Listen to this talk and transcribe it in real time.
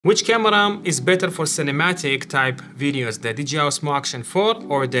Which camera is better for cinematic type videos, the DJI Osmo Action 4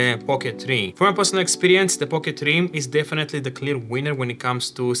 or the Pocket 3? From my personal experience, the Pocket 3 is definitely the clear winner when it comes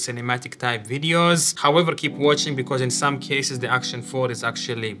to cinematic type videos. However, keep watching because in some cases the Action 4 is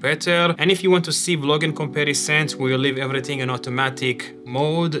actually better. And if you want to see vlogging comparisons where you leave everything in automatic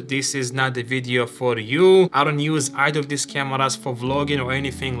mode, this is not the video for you. I don't use either of these cameras for vlogging or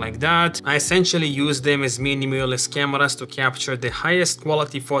anything like that. I essentially use them as mini mirrorless cameras to capture the highest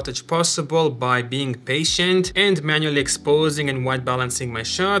quality footage possible by being patient and manually exposing and white balancing my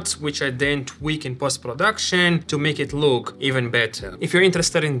shots, which I then tweak in post-production to make it look even better. If you're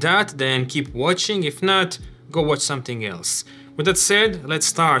interested in that, then keep watching. If not, go watch something else. With that said, let's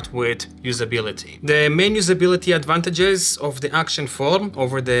start with usability. The main usability advantages of the Action 4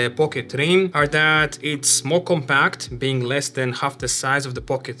 over the Pocket 3 are that it's more compact, being less than half the size of the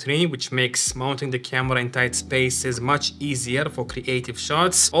Pocket 3, which makes mounting the camera in tight spaces much easier for creative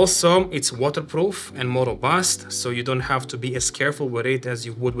shots. Also, it's waterproof and more robust, so you don't have to be as careful with it as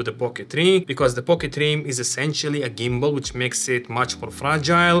you would with the Pocket 3, because the Pocket 3 is essentially a gimbal, which makes it much more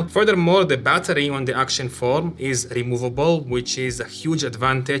fragile. Furthermore, the battery on the Action 4 is removable, which is a huge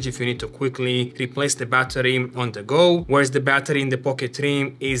advantage if you need to quickly replace the battery on the go, whereas the battery in the Pocket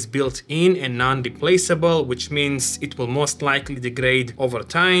 3 is built in and non-replaceable, which means it will most likely degrade over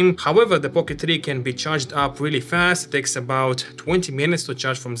time. However, the Pocket 3 can be charged up really fast. It takes about 20 minutes to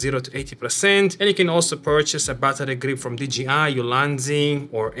charge from 0 to 80%, and you can also purchase a battery grip from DJI, Ulanzi,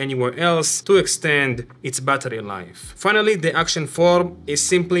 or anywhere else to extend its battery life. Finally, the Action 4 is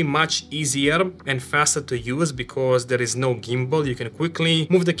simply much easier and faster to use because there is no gimbal. You can quickly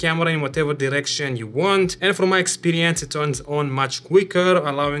move the camera in whatever direction you want, and from my experience it turns on much quicker,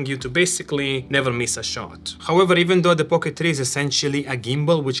 allowing you to basically never miss a shot. However, even though the Pocket 3 is essentially a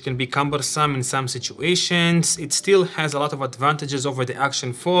gimbal which can be cumbersome in some situations, it still has a lot of advantages over the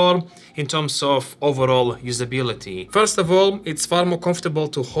Action 4 in terms of overall usability. First of all, it's far more comfortable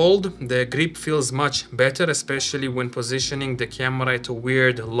to hold. The grip feels much better, especially when positioning the camera at a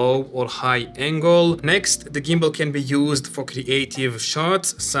weird low or high angle. Next, the gimbal can be used for creative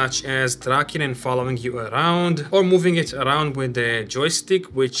shots such as tracking and following you around, or moving it around with the joystick,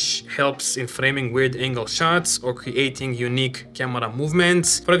 which helps in framing weird angle shots or creating unique camera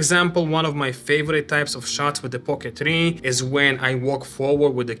movements. For example, one of my favorite types of shots with the Pocket 3 is when I walk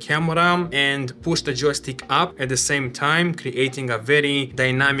forward with the camera and push the joystick up at the same time, creating a very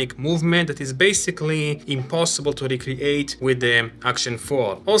dynamic movement that is basically impossible to recreate with the Action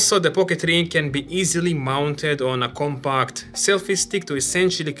 4. Also, the Pocket 3 can be easily mounted on a compact selfie stick to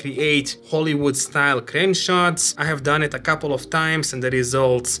essentially create Hollywood-style crane shots. I have done it a couple of times and the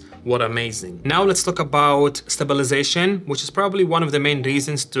results were amazing. Now let's talk about stabilization, which is probably one of the main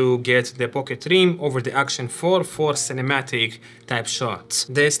reasons to get the Pocket 3 over the Action 4 for cinematic type shots.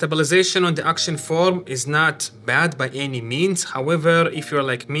 The stabilization on the Action 4 is not bad by any means. However, if you're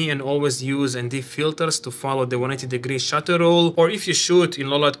like me and always use ND filters to follow the 180-degree shutter rule, or if you shoot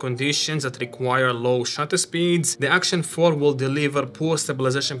in low light conditions that require low shutter speeds, the Action 4 will deliver poor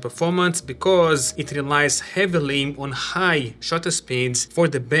stabilization performance because it relies heavily on high shutter speeds for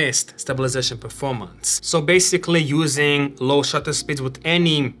the best stabilization performance. So basically, using low shutter speeds with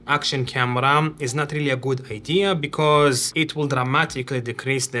any action camera is not really a good idea because it will dramatically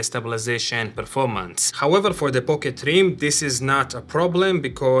decrease the stabilization performance. However, for the Pocket 3, this is not a problem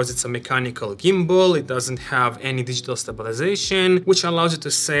because it's a mechanical gimbal. It doesn't have any digital stabilization, which allows you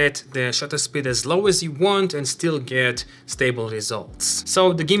to set the shutter speed as low as you want and still get stable results.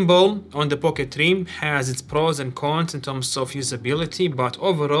 So the gimbal on the Pocket 3 has its pros and cons in terms of usability, but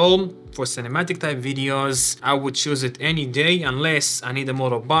overall, for cinematic type videos, I would choose it any day unless I need a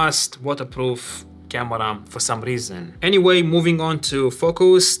more robust, waterproof camera for some reason. Anyway, moving on to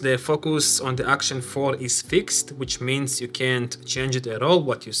focus. The focus on the Action 4 is fixed, which means you can't change it at all.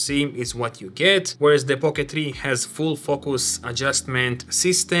 What you see is what you get. Whereas the Pocket 3 has full focus adjustment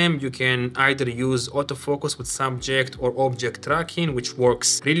system. You can either use autofocus with subject or object tracking, which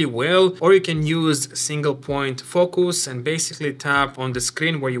works really well, or you can use single point focus and basically tap on the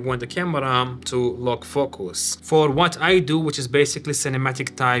screen where you want the camera to lock focus. For what I do, which is basically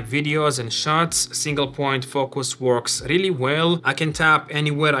cinematic type videos and shots, single point focus works really well. I can tap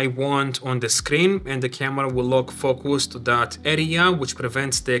anywhere I want on the screen and the camera will lock focus to that area, which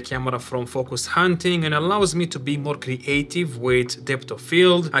prevents the camera from focus hunting and allows me to be more creative with depth of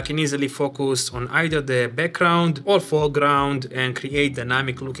field. I can easily focus on either the background or foreground and create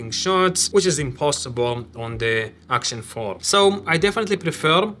dynamic looking shots, which is impossible on the Action 4. So I definitely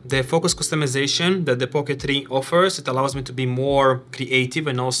prefer the focus customization that the Pocket 3 offers. It allows me to be more creative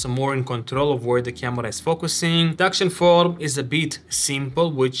and also more in control of where the the camera is focusing. The Action 4 is a bit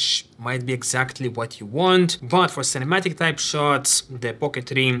simple, which might be exactly what you want, but for cinematic type shots, the Pocket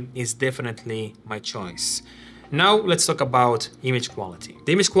 3 is definitely my choice. Now let's talk about image quality.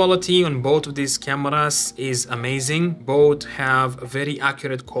 The image quality on both of these cameras is amazing. Both have very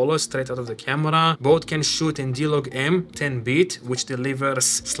accurate colors straight out of the camera. Both can shoot in D-Log-M 10-bit, which delivers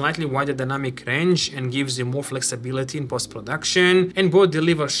slightly wider dynamic range and gives you more flexibility in post-production. And both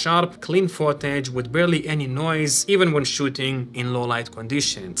deliver sharp, clean footage with barely any noise, even when shooting in low light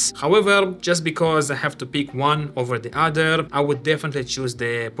conditions. However, just because I have to pick one over the other, I would definitely choose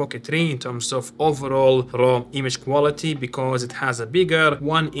the Pocket 3 in terms of overall raw image quality, because it has a bigger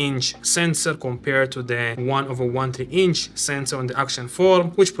 1-inch sensor compared to the 1/1/3-inch sensor on the Action 4,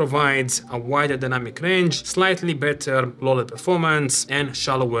 which provides a wider dynamic range, slightly better low light performance, and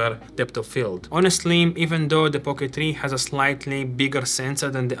shallower depth of field. Honestly, even though the Pocket 3 has a slightly bigger sensor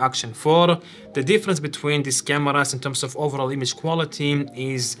than the Action 4, the difference between these cameras in terms of overall image quality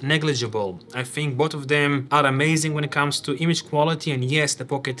is negligible. I think both of them are amazing when it comes to image quality, and yes, the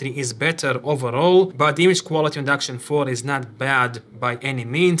Pocket 3 is better overall, but the image quality on the Action 4 is not bad by any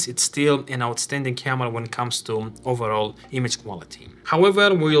means. It's still an outstanding camera when it comes to overall image quality.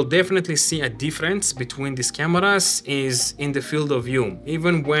 However, we will definitely see a difference between these cameras is in the field of view.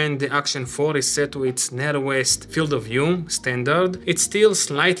 Even when the Action 4 is set to its narrowest field of view standard, it's still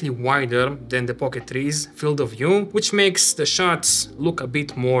slightly wider than the Pocket 3's field of view, which makes the shots look a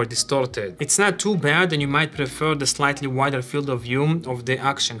bit more distorted. It's not too bad, and you might prefer the slightly wider field of view of the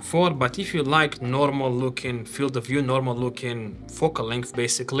Action 4, but if you like normal looking field of view, normal looking focal length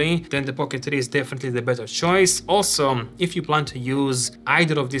basically, then the Pocket 3 is definitely the better choice. Also, if you plan to use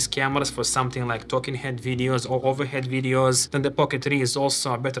either of these cameras for something like talking head videos or overhead videos, then the Pocket 3 is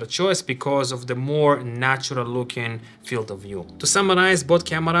also a better choice because of the more natural looking field of view. To summarize, both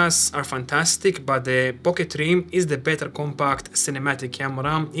cameras are fantastic, but the Pocket 3 is the better compact cinematic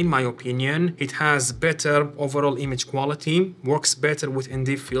camera in my opinion. It has better overall image quality, works better with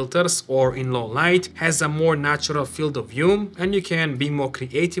ND filters or in low light, has a more natural field of view, and you can be more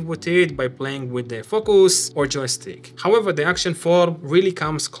creative with it by playing with the focus or joystick. However, the Action 4 really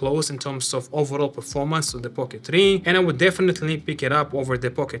comes close in terms of overall performance to the Pocket 3, and I would definitely pick it up over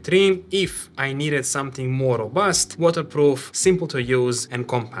the Pocket 3 if I needed something more robust, waterproof, simple to use, and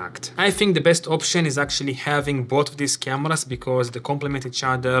compact. I think the best option is actually having both of these cameras because they complement each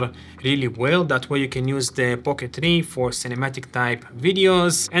other really well. That way you can use the Pocket 3 for cinematic type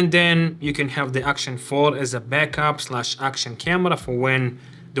videos, and then you can have the Action 4 as a backup / action camera for when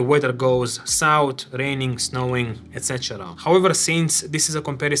the weather goes south, raining, snowing, etc. However, since this is a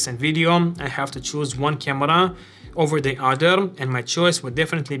comparison video, I have to choose one camera over the other, and my choice would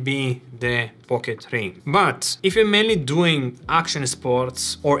definitely be the Pocket 3. But if you're mainly doing action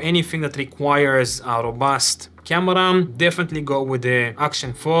sports or anything that requires a robust camera, definitely go with the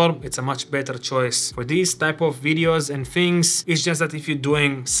Action 4. It's a much better choice for these type of videos and things. It's just that if you're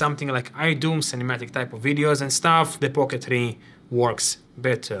doing something like I do, cinematic type of videos and stuff, the Pocket 3 works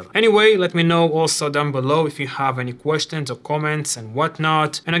better. Anyway, let me know also down below if you have any questions or comments and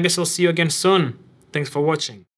whatnot, and I guess I'll see you again soon. Thanks for watching.